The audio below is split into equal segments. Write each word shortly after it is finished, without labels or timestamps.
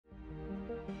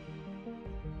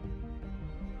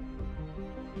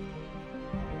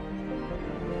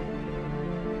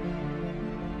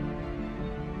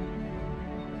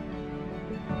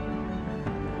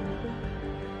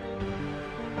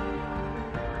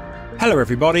Hello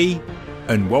everybody,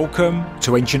 and welcome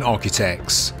to Ancient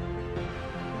Architects.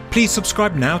 Please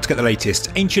subscribe now to get the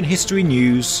latest ancient history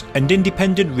news and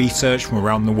independent research from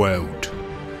around the world.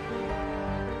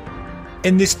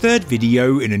 In this third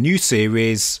video in a new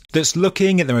series that's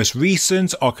looking at the most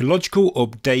recent archaeological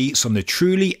updates on the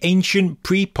truly ancient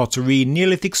pre-pottery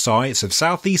Neolithic sites of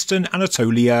southeastern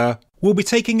Anatolia, we'll be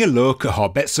taking a look at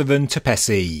Harbetsuvan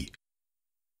Tepesi.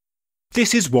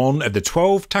 This is one of the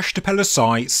 12 Tas Tepeler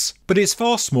sites, but it's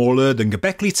far smaller than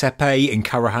Göbekli Tepe and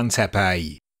Karahan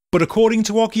Tepe. But according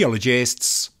to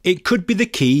archaeologists, it could be the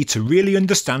key to really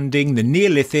understanding the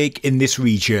Neolithic in this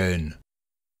region.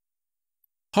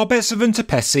 Harbetsuvan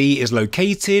Tepesi is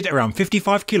located around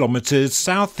 55 kilometers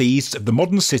southeast of the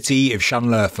modern city of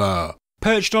Sanliurfa,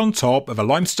 perched on top of a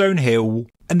limestone hill,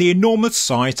 and the enormous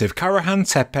site of Karahan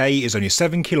Tepe is only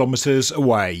 7 kilometers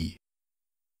away.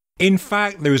 In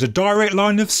fact, there is a direct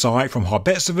line of sight from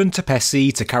Harbetsuvan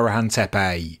Tepesi to Karahan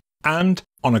Tepe, and,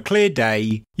 on a clear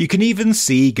day, you can even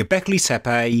see Gobekli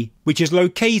Tepe, which is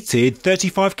located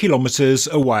 35 kilometers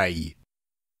away.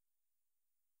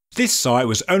 This site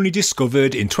was only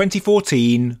discovered in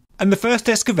 2014, and the first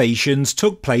excavations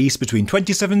took place between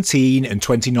 2017 and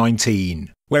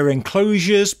 2019, where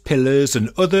enclosures, pillars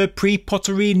and other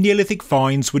pre-pottery Neolithic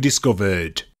finds were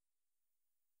discovered.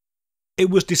 It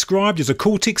was described as a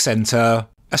cultic centre,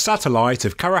 a satellite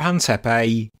of Karahan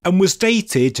Tepe, and was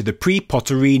dated to the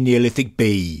pre-pottery Neolithic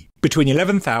B, between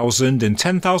 11,000 and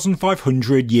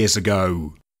 10,500 years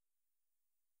ago.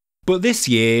 But this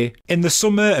year, in the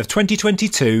summer of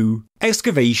 2022,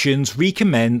 excavations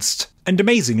recommenced, and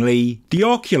amazingly, the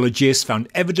archaeologists found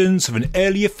evidence of an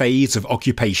earlier phase of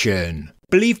occupation,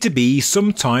 believed to be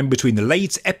sometime between the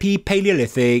late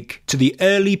Epi-Paleolithic to the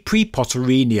early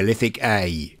pre-pottery Neolithic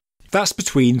A. That's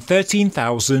between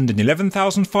 13,000 and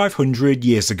 11,500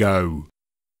 years ago.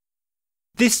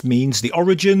 This means the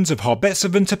origins of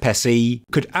Harbetsuvan Tepesi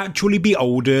could actually be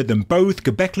older than both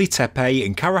Gobekli Tepe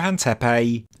and Karahan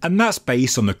Tepe, and that's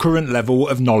based on the current level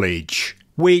of knowledge,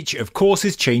 which of course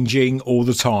is changing all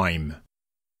the time.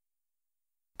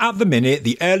 At the minute,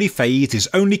 the early phase is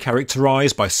only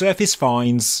characterised by surface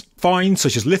finds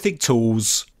such as lithic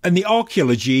tools, and the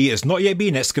archaeology has not yet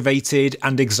been excavated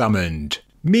and examined,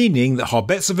 meaning that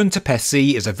Harbetsuvan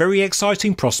Tepesi is a very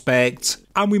exciting prospect,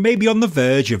 and we may be on the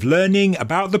verge of learning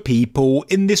about the people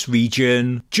in this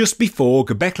region just before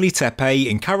Gobekli Tepe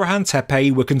and Karahan Tepe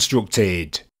were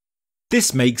constructed.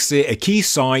 This makes it a key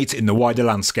site in the wider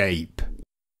landscape.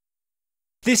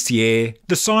 This year,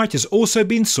 the site has also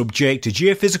been subject to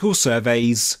geophysical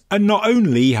surveys, and not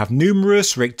only have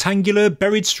numerous rectangular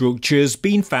buried structures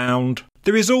been found,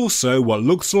 there is also what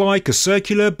looks like a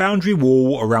circular boundary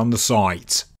wall around the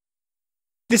site.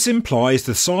 This implies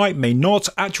the site may not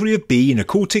actually have been a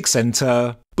cultic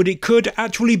centre, but it could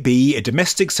actually be a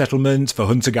domestic settlement for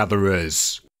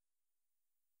hunter-gatherers.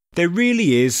 There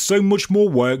really is so much more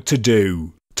work to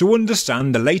do to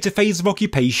understand the later phase of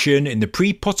occupation in the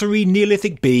pre-pottery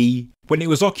Neolithic B, when it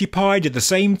was occupied at the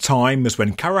same time as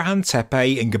when Karahan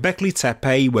Tepe and Gobekli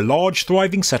Tepe were large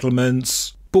thriving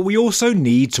settlements, but we also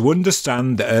need to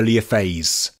understand the earlier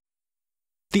phase.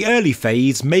 The early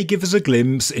phase may give us a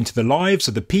glimpse into the lives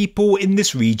of the people in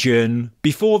this region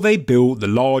before they built the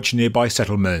large nearby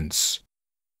settlements.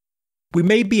 We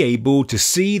may be able to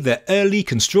see their early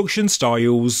construction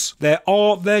styles, their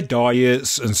art, their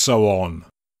diets, and so on.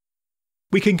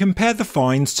 We can compare the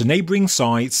finds to neighbouring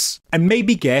sites and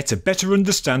maybe get a better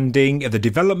understanding of the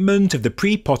development of the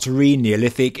pre-pottery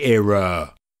Neolithic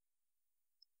era.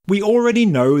 We already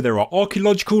know there are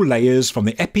archaeological layers from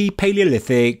the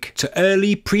Epi-Paleolithic to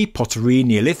early pre-pottery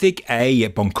Neolithic A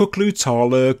at Bonkuklu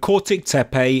Tala, Kortik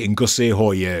Tepe and Gusir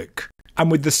Hoyuk.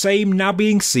 And with the same now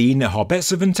being seen at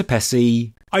Harbetsuvan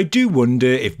Tepesi, I do wonder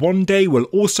if one day we'll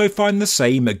also find the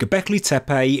same at Gobekli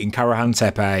Tepe and Karahan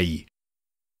Tepe.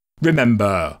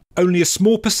 Remember, only a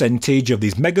small percentage of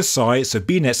these mega sites have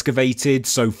been excavated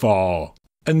so far,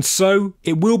 and so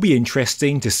it will be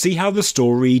interesting to see how the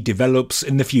story develops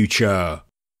in the future.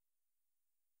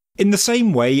 In the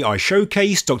same way I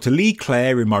showcased Dr. Lee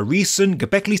Clare in my recent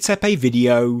Gobekli Tepe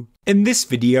video, in this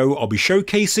video I'll be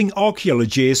showcasing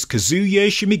archaeologist Kazuya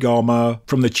Shimogama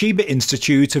from the Chiba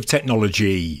Institute of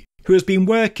Technology, who has been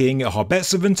working at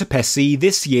Harbetsuvan Tepesi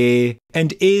this year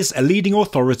and is a leading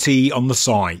authority on the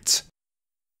site.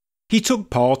 He took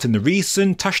part in the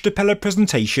recent Tas Tepeler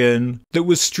presentation that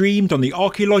was streamed on the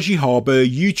Archaeology Harbour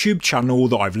YouTube channel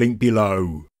that I've linked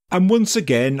below. And once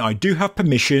again I do have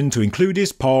permission to include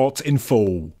his part in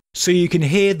full, so you can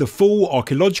hear the full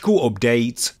archaeological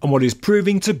update on what is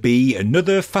proving to be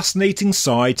another fascinating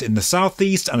site in the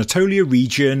southeast Anatolia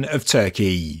region of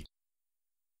Turkey.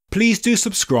 Please do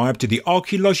subscribe to the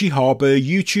Archaeology Harbour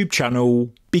YouTube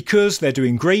channel because they're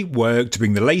doing great work to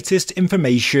bring the latest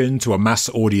information to a mass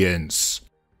audience.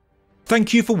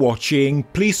 Thank you for watching,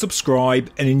 please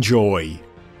subscribe and enjoy.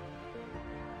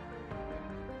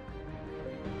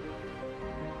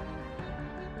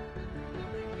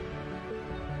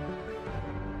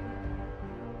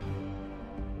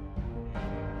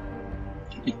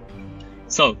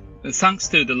 So, thanks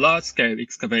to the large-scale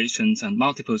excavations and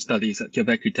multiple studies at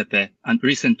Göbekli Tepe and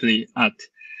recently at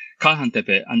Karahan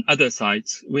Tepe and other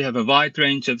sites, we have a wide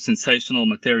range of sensational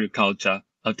material culture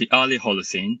of the early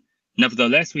Holocene.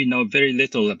 Nevertheless, we know very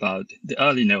little about the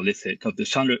early Neolithic of the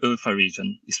Sanliurfa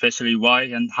region, especially why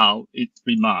and how it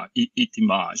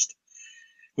emerged.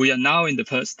 We are now in the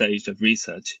first stage of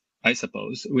research, I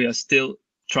suppose. We are still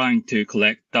trying to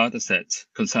collect data sets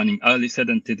concerning early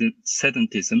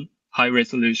sedentism,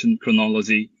 high-resolution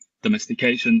chronology,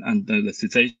 domestication and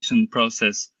Neolithization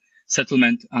process,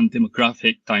 settlement and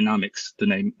demographic dynamics, to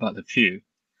name but a few.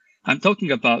 I'm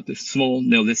talking about the small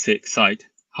Neolithic site,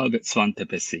 Harbetsuvan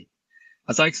Tepesi.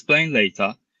 As I explain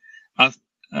later,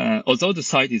 although the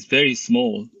site is very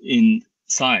small in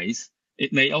size,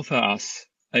 it may offer us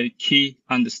a key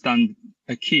to understand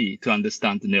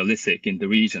the Neolithic in the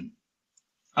region.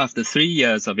 After 3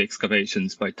 years of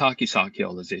excavations by Turkish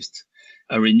archaeologists,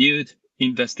 a renewed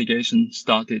investigation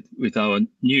started with our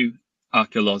new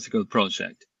archaeological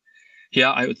project.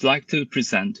 Here I would like to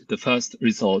present the first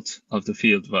results of the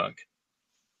field work.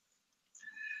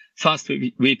 First,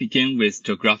 we begin with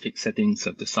geographic settings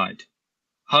of the site.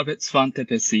 Harbetsuvan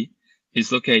Tepesi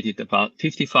is located about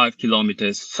 55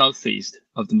 kilometers southeast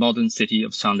of the modern city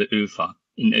of Sanliurfa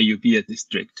in Ayubiya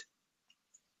district,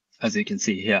 as you can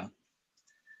see here.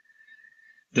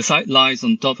 The site lies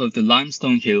on top of the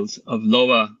limestone hills of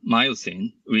Lower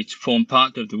Miocene, which form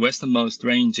part of the westernmost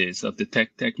ranges of the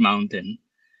Tek mountain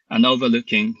and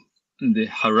overlooking the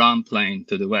Haram plain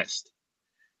to the west.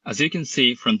 As you can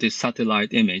see from this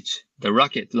satellite image, the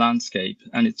rugged landscape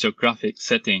and its geographic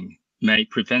setting may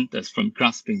prevent us from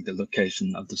grasping the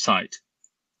location of the site.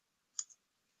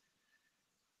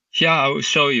 Here I will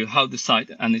show you how the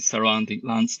site and its surrounding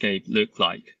landscape look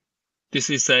like. This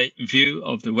is a view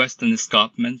of the western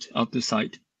escarpment of the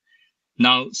site.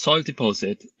 Now, soil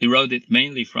deposit, eroded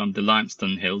mainly from the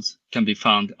limestone hills, can be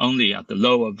found only at the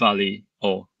lower valley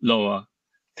or lower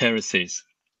terraces.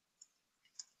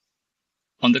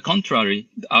 On the contrary,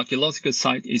 the archaeological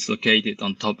site is located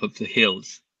on top of the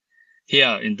hills.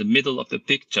 Here, in the middle of the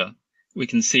picture, we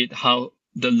can see how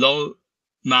the low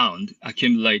mound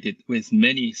accumulated with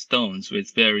many stones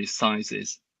with various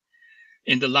sizes.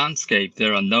 In the landscape,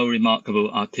 there are no remarkable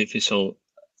artificial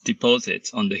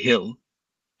deposits on the hill,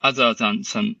 other than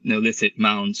some Neolithic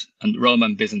mounds and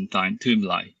Roman Byzantine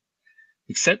tumuli.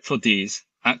 Except for these,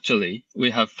 actually, we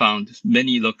have found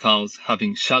many locales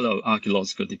having shallow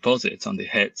archaeological deposits on the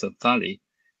heads of valley.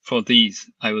 For these,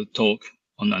 I will talk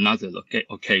on another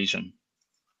occasion.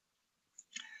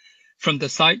 From the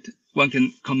site, one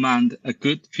can command a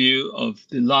good view of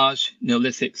the large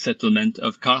Neolithic settlement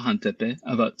of Karahan Tepe,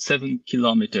 about 7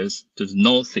 kilometers to the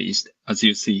northeast, as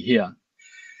you see here.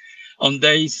 On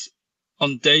days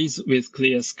with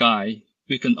clear sky,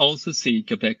 we can also see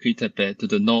Göbekli Tepe to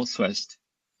the northwest,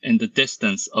 in the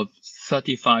distance of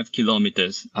 35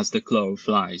 kilometers as the crow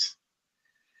flies.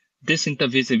 This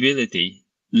intervisibility,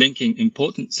 linking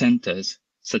important centers,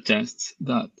 suggests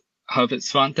that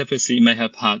Harbetsuvan Tepesi may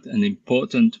have had an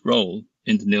important role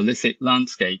in the Neolithic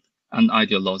landscape and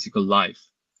ideological life.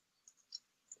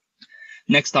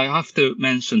 Next, I have to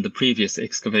mention the previous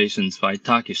excavations by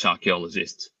Turkish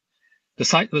archaeologists. The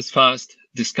site was first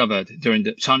discovered during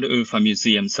the Sanliurfa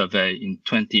Museum survey in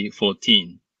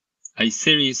 2014. A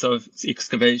series of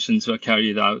excavations were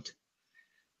carried out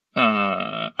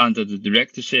under the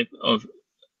directorship of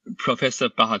Professor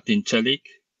Bahattin Çelik.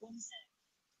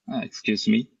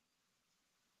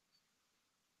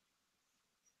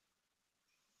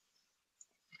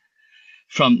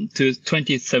 From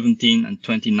 2017 and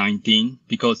 2019,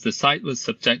 because the site was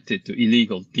subjected to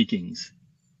illegal diggings.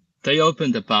 They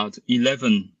opened about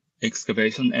 11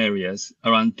 excavation areas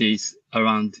around these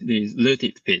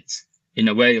looted pits in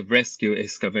a way of rescue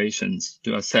excavations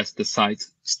to assess the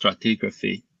site's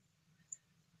stratigraphy.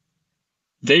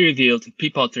 They revealed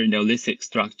Pre-Pottery Neolithic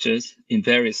structures in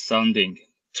various sounding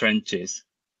trenches.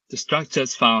 The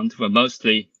structures found were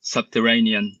mostly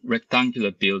subterranean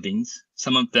rectangular buildings.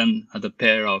 Some of them had a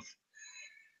pair of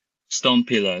stone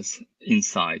pillars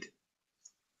inside.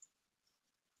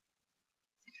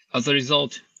 As a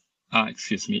result,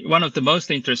 one of the most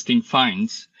interesting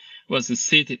finds was the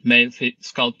seated male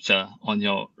sculpture on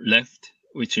your left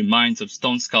which reminds of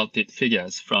stone-sculpted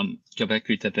figures from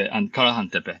Göbekli Tepe and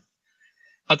Karahan Tepe.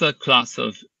 Other class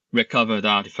of recovered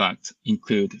artifacts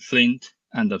include flint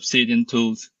and obsidian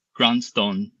tools, ground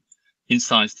stone,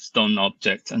 incised stone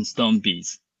objects, and stone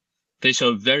beads. They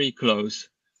show very close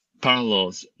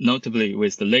parallels, notably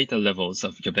with the later levels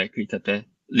of Göbekli Tepe,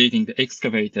 leading the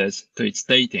excavators to its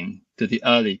dating to the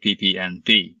early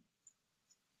PPNB.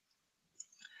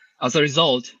 As a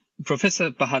result,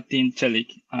 Professor Bahattin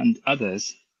Çelik and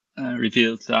others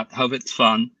revealed that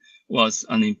Harbetsuvan was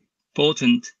an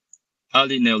important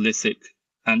early Neolithic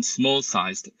and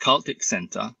small-sized cultic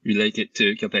center related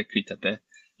to Göbekli Tepe,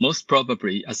 most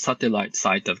probably a satellite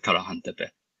site of Karahan Tepe.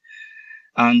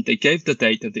 And they gave the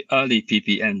date of the early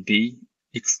PPNB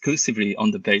exclusively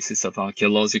on the basis of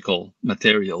archaeological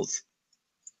materials.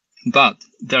 But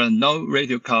there are no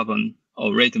radiocarbon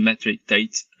or radiometric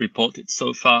dates reported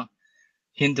so far,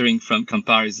 hindering from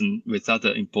comparison with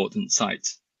other important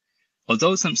sites.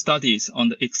 Although some studies on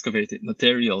the excavated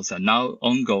materials are now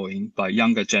ongoing by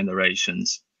younger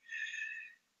generations,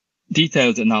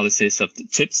 detailed analysis of the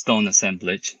chipstone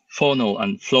assemblage, faunal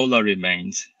and floral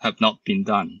remains have not been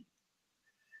done,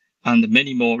 and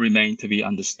many more remain to be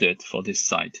understood for this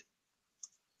site.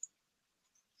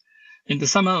 In the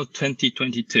summer of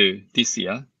 2022, this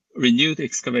year, renewed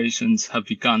excavations have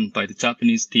begun by the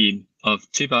Japanese team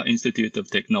of Chiba Institute of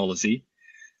Technology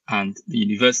and the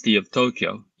University of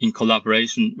Tokyo in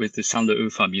collaboration with the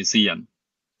Sanliurfa Museum.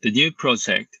 The new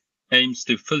project aims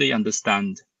to fully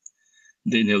understand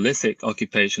the Neolithic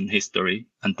occupation history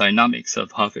and dynamics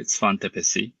of Harbetsuvan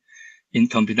Tepesi in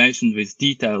combination with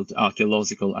detailed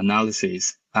archaeological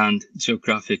analysis and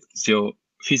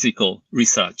geophysical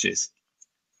researches.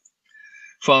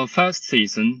 For our first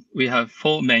season, we have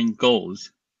 4 main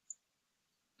goals.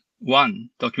 1.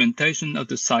 Documentation of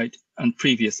the site and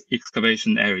previous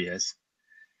excavation areas.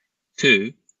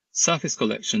 2. Surface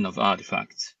collection of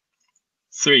artifacts.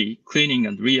 3. Cleaning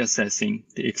and reassessing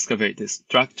the excavated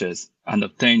structures and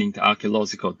obtaining the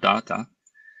archaeological data.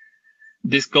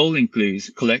 This goal includes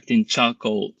collecting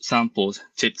charcoal samples,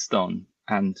 chipstone,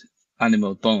 and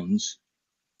animal bones.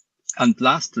 And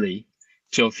lastly,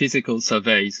 geophysical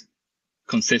surveys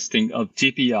consisting of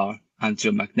GPR and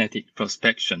geomagnetic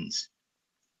prospections.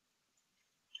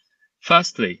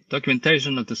 Firstly,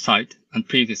 documentation of the site and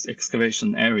previous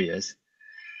excavation areas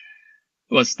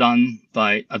was done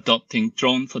by adopting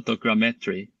drone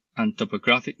photogrammetry and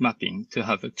topographic mapping to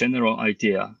have a general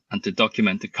idea and to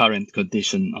document the current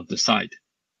condition of the site.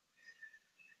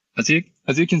 As you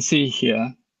can see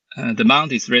here, the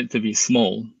mound is relatively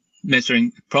small,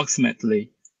 measuring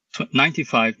approximately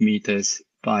 95 meters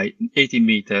by 80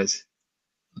 meters,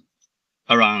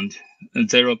 around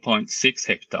 0.6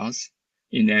 hectares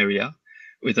in area,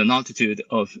 with an altitude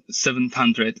of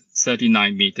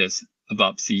 739 meters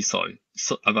above sea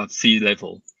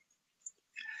level.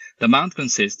 The mound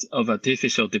consists of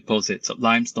artificial deposits of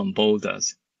limestone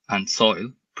boulders and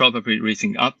soil, probably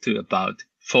reaching up to about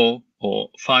 4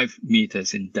 or 5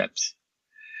 meters in depth.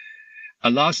 A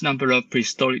large number of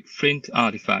prehistoric flint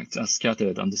artifacts are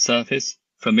scattered on the surface,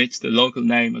 from which the local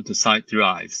name of the site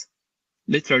derives.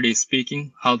 Literally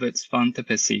speaking, Harbetsuvan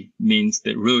Tepesi means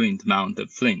the ruined mound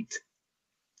of flint.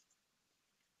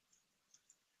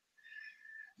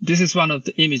 This is one of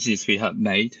the images we have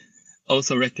made,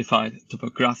 also rectified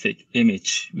topographic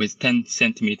image with 10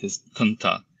 centimeters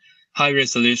contour.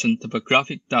 High-resolution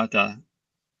topographic data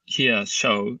here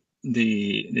show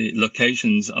the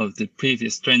locations of the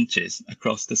previous trenches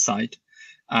across the site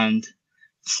and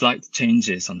slight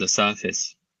changes on the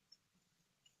surface.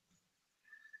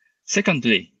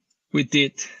 Secondly, we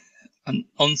did an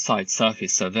on-site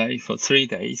surface survey for 3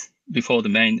 days before the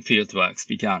main fieldworks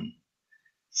began.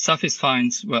 Surface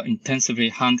finds were intensively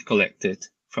hand-collected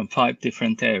from 5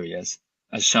 different areas,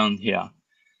 as shown here.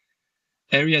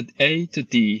 Area A to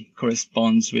D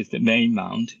corresponds with the main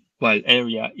mound, while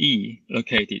Area E,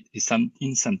 located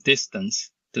in some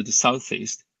distance to the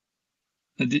southeast,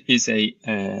 is a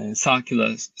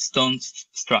circular stone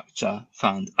structure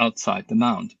found outside the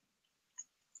mound.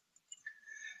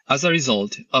 As a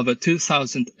result, over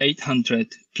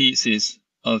 2,800 pieces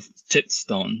of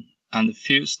chipstone and a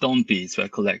few stone beads were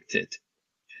collected.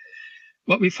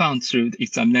 What we found through the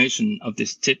examination of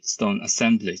this chipstone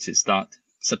assemblage is that,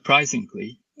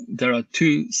 surprisingly, there are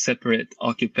 2 separate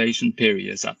occupation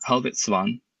periods at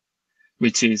Harbetsuvan,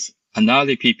 which is an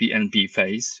early PPNB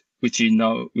phase, which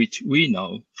we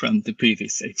know from the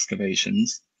previous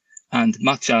excavations, and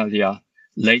much earlier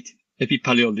late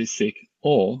Epipaleolithic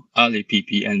or early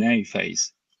PPNA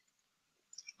phase.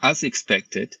 As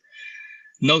expected,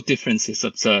 no differences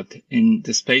observed in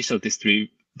the spatial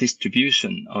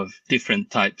distribution of different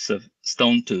types of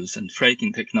stone tools and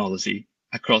flaking technology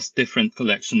across different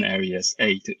collection areas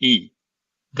A to E.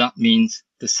 That means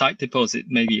the site deposit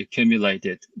may be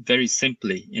accumulated very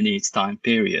simply in each time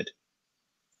period.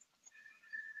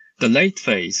 The late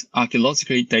phase,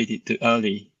 archaeologically dated to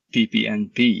early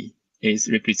PPNP, is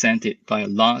represented by a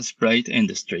large braid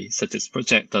industry such as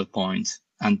projectile points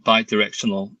and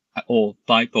bidirectional or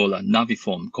bipolar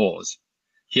naviform cores.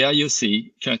 Here you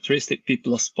see characteristic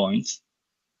Biplos points.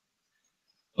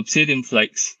 Obsidian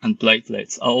flakes and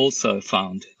platelets are also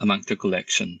found among the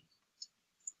collection.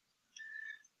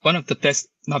 One of the best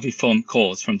naviform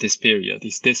cores from this period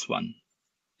is this one.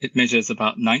 It measures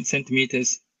about 9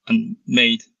 centimeters and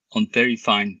made on very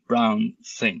fine brown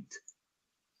flint.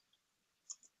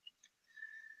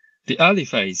 The early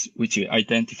phase, which we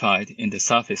identified in the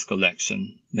surface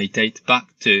collection, may date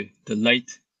back to the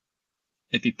late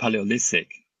Epipaleolithic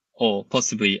or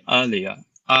possibly early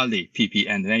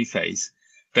PPNA phase,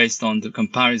 based on the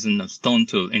comparison of stone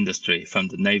tool industry from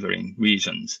the neighboring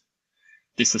regions.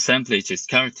 This assemblage is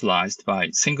characterized by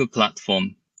single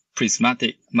platform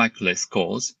prismatic microlith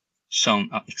cores, shown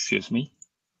on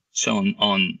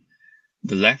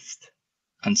the left,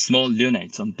 and small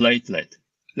lunates on bladelet,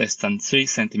 less than 3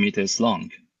 centimeters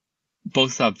long.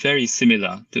 Both are very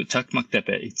similar to Chakmak Tepe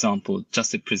example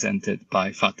just presented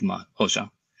by Fatima Hoja.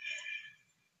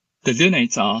 The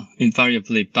lunates are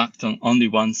invariably backed on only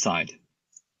one side.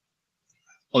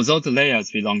 Although the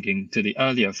layers belonging to the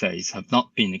earlier phase have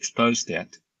not been exposed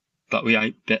yet, but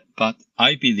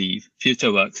I believe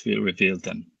future works will reveal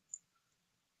them.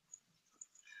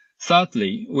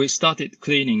 Thirdly, we started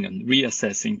cleaning and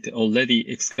reassessing the already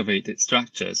excavated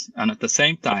structures, and at the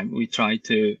same time we tried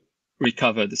to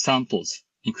recover the samples,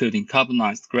 including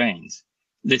carbonized grains,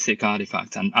 lithic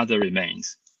artifacts, and other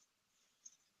remains.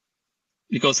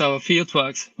 Because our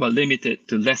fieldworks were limited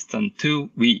to less than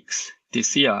 2 weeks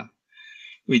this year,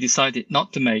 we decided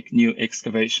not to make new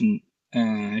excavation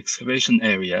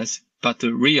areas, but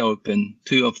to reopen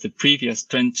 2 of the previous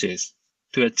trenches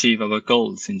to achieve our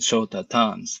goals in shorter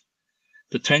terms.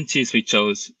 The trenches we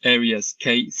chose, areas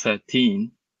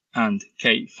K13 and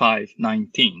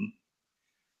K519,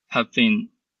 have been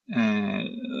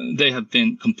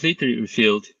completely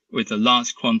refilled with a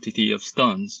large quantity of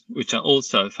stones, which are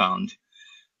also found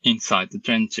inside the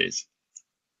trenches.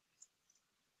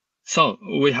 So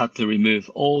we had to remove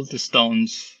all the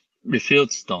stones,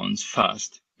 refilled stones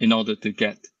first, in order to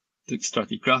get the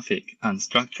stratigraphic and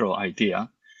structural idea,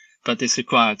 but this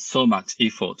required so much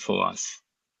effort for us.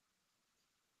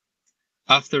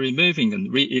 After removing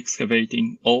and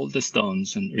re-excavating all the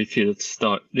stones and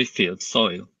refilled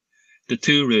soil, the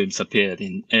 2 rooms appeared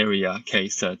in area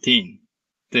K13.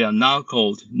 They are now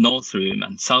called North Room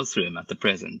and South Room at the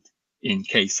present, in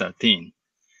K13.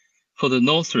 For the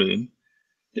North Room,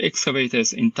 the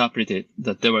excavators interpreted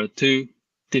that there were 2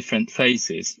 different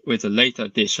phases with a later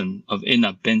addition of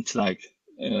inner bench-like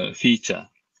feature.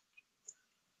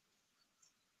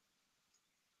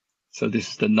 So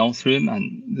this is the North Room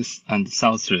and the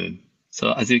South Room.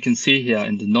 So as you can see here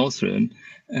in the North Room,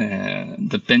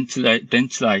 the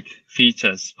bench-like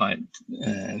features by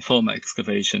former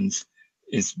excavations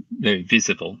is very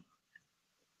visible.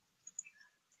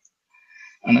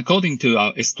 And according to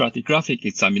our stratigraphic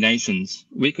examinations,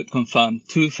 we could confirm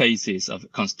 2 phases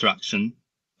of construction,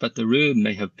 but the room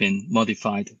may have been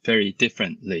modified very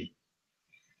differently.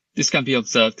 This can be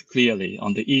observed clearly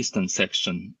on the eastern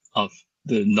section of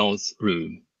the North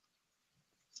Room.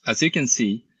 As you can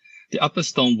see, the upper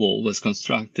stone wall was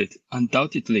constructed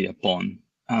undoubtedly upon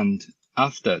and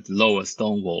after the lower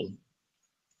stone wall.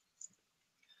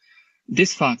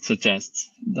 This fact suggests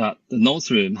that the North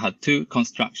Room had 2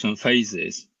 construction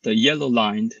phases. The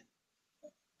yellow-lined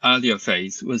earlier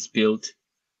phase was built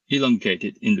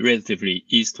elongated in the relatively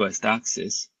east-west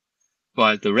axis,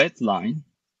 while the red line,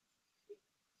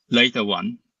 later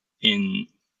one, in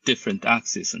different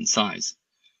axis and size.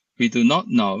 We do not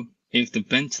know if the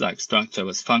bench-like structure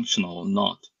was functional or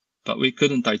not, but we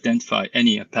couldn't identify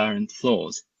any apparent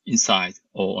flaws inside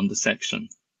or on the section.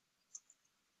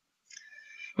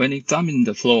 When examining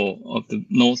the floor of the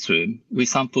North Room, we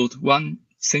sampled 1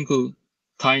 single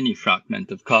tiny fragment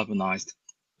of carbonized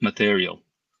material.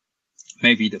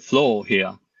 Maybe the floor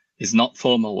here is not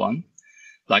formal one,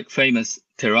 like famous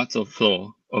terrazzo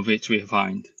floor, of which we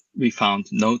found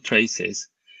no traces,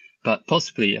 but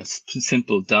possibly a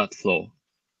simple dirt floor.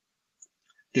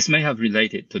 This may have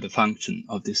related to the function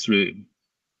of this room.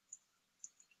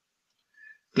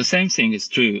 The same thing is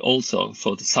true also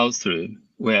for the South Room,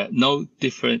 where no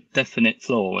definite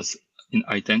floor was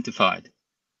identified.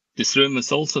 This room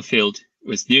was also filled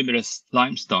with numerous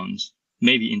limestones,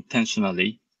 maybe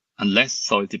intentionally, and less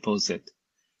soil deposit.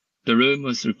 The room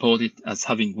was reported as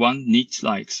having one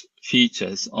niche-like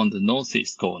features on the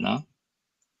northeast corner,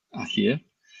 here,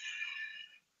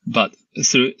 but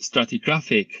through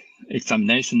stratigraphic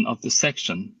examination of the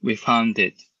section, we found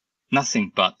it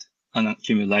nothing but an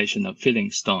accumulation of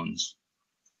filling stones.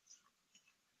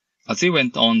 As we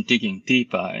went on digging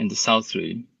deeper in the south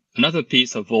room, another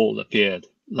piece of wall appeared,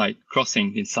 like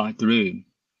crossing inside the room,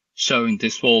 showing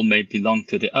this wall may belong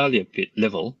to the earlier pit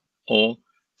level, or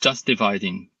just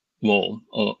dividing wall,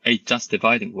 or a just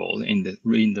dividing wall in the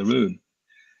room.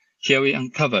 Here we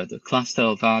uncovered a cluster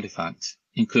of artifacts,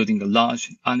 including a large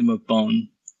animal bone,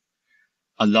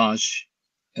 a large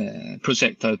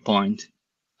projectile point,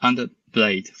 and a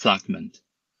blade fragment.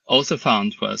 Also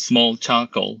found were small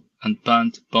charcoal and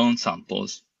burnt bone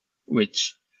samples,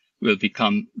 which will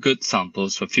become good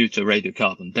samples for future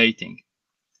radiocarbon dating.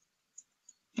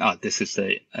 This is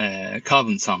the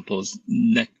carbon samples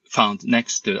found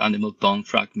next to animal bone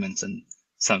fragments and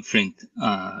some flint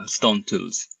stone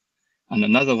tools. And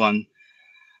another one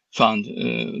found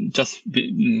just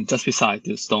beside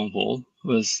the stone wall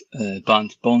was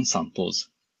burnt bone samples.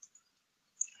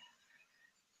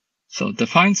 So the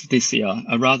finds this year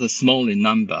are rather small in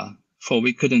number, for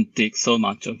we couldn't dig so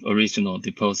much of original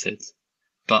deposits.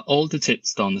 But all the chip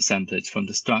stone assemblage from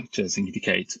the structures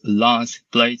indicate a large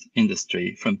blade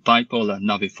industry from bipolar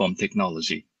naviform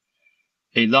technology.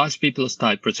 A large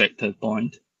Biblos-type projectile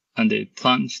point and a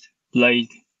plunged blade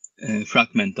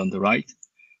fragment on the right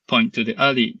point to the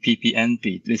early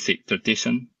PPNP lithic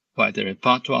tradition, while the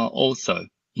repertoire also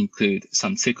include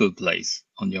some sickle blades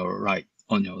on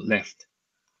your left.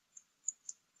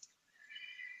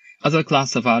 Other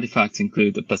class of artifacts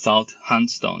include the basalt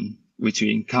handstone, which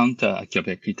we encounter at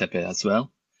Göbekli Tepe as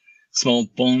well, small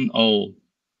bone owl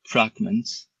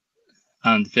fragments,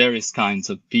 and various kinds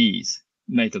of beads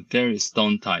made of various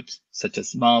stone types, such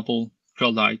as marble,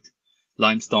 chrolite,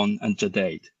 limestone, and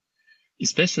jadate.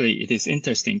 Especially, it is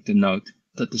interesting to note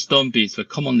that the stone beads were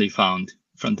commonly found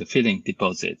from the filling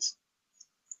deposits.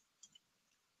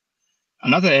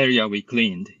 Another area we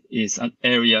cleaned is at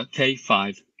area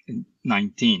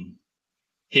K519.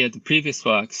 Here, the previous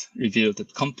works revealed a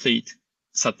complete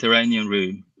subterranean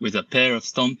room with a pair of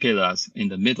stone pillars in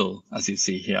the middle, as you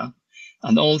see here,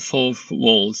 and all four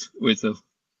walls with a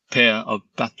pair of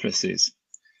buttresses.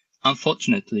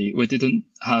 Unfortunately, we didn't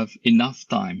have enough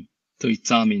time to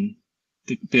examine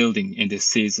the building in this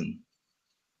season.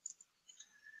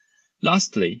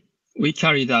 Lastly, we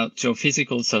carried out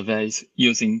geophysical surveys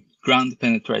using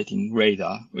ground-penetrating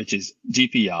radar, which is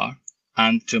GPR,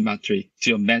 and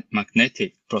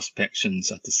geomagnetic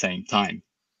prospections at the same time.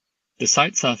 The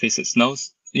site surface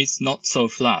is not so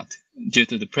flat due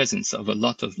to the presence of a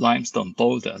lot of limestone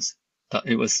boulders that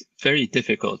it was very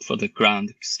difficult for the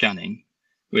ground scanning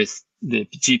with the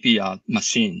GPR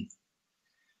machine.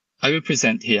 I will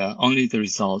present here only the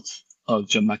results of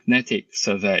geomagnetic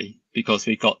survey because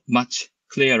we got much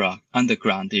clearer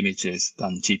underground images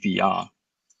than GPR.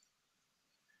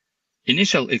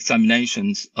 Initial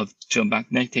examinations of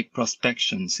geomagnetic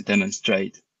prospections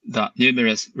demonstrate that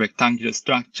numerous rectangular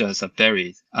structures are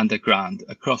buried underground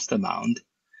across the mound,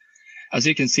 as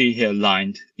you can see here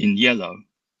lined in yellow.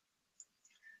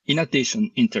 In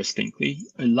addition, interestingly,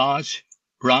 a large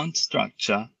round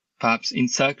structure, perhaps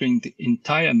encircling the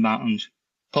entire mound,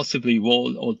 possibly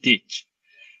wall or ditch,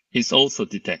 is also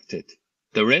detected.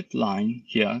 The red line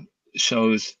here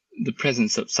shows the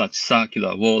presence of such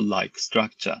circular wall-like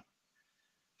structure.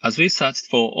 As we searched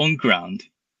for on-ground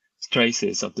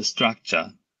traces of the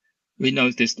structure, we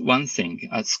noticed one thing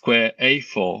at square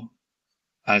A4,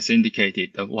 as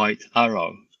indicated a white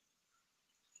arrow.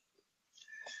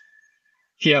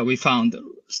 Here we found a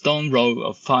stone row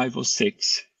of 5 or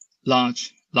 6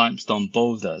 large limestone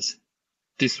boulders.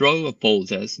 This row of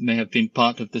boulders may have been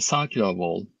part of the circular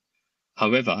wall.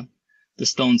 However, the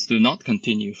stones do not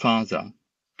continue further,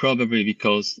 probably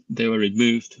because they were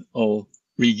removed or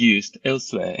reused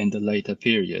elsewhere in the later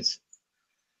periods.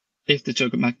 If the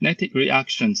geomagnetic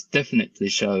reactions definitely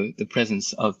show the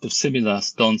presence of the similar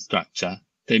stone structure,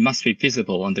 they must be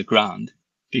visible on the ground,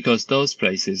 because those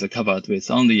places are covered with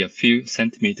only a few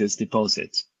centimeters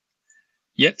deposits.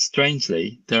 Yet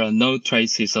strangely, there are no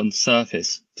traces on the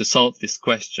surface to solve this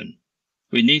question.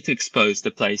 We need to expose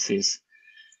the places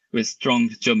with strong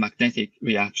geomagnetic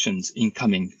reactions in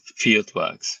coming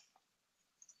fieldworks.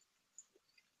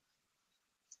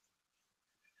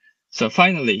 So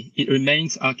finally, it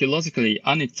remains archaeologically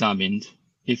unexamined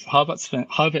if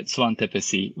Harbetsuvan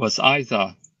Tepesi was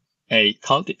either a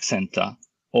cultic center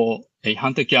or a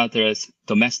hunter-gatherer's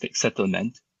domestic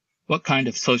settlement, what kind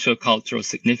of socio-cultural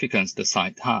significance the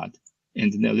site had in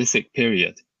the Neolithic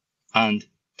period, and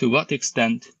to what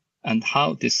extent and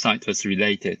how this site was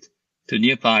related to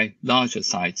nearby larger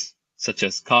sites such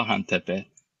as Karahan Tepe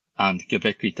and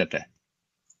Göbekli Tepe.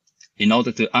 In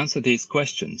order to answer these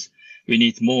questions, we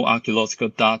need more archaeological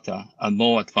data and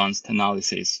more advanced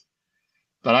analysis.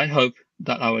 But I hope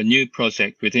that our new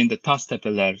project within the Tas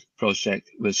Tepeler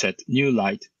project will shed new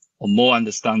light on more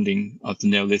understanding of the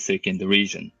Neolithic in the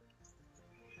region.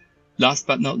 Last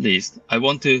but not least, I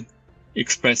want to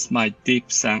express my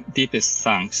deepest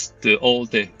thanks to all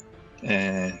the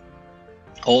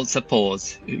all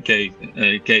support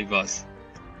gave us,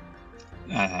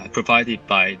 provided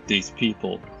by these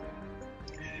people.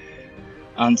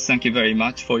 And thank you very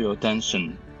much for your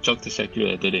attention. Çok teşekkür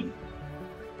ederim.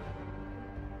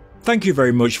 Thank you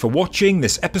very much for watching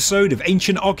this episode of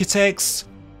Ancient Architects.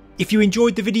 If you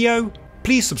enjoyed the video,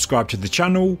 please subscribe to the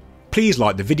channel, please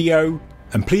like the video,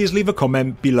 and please leave a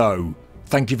comment below.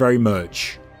 Thank you very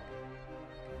much.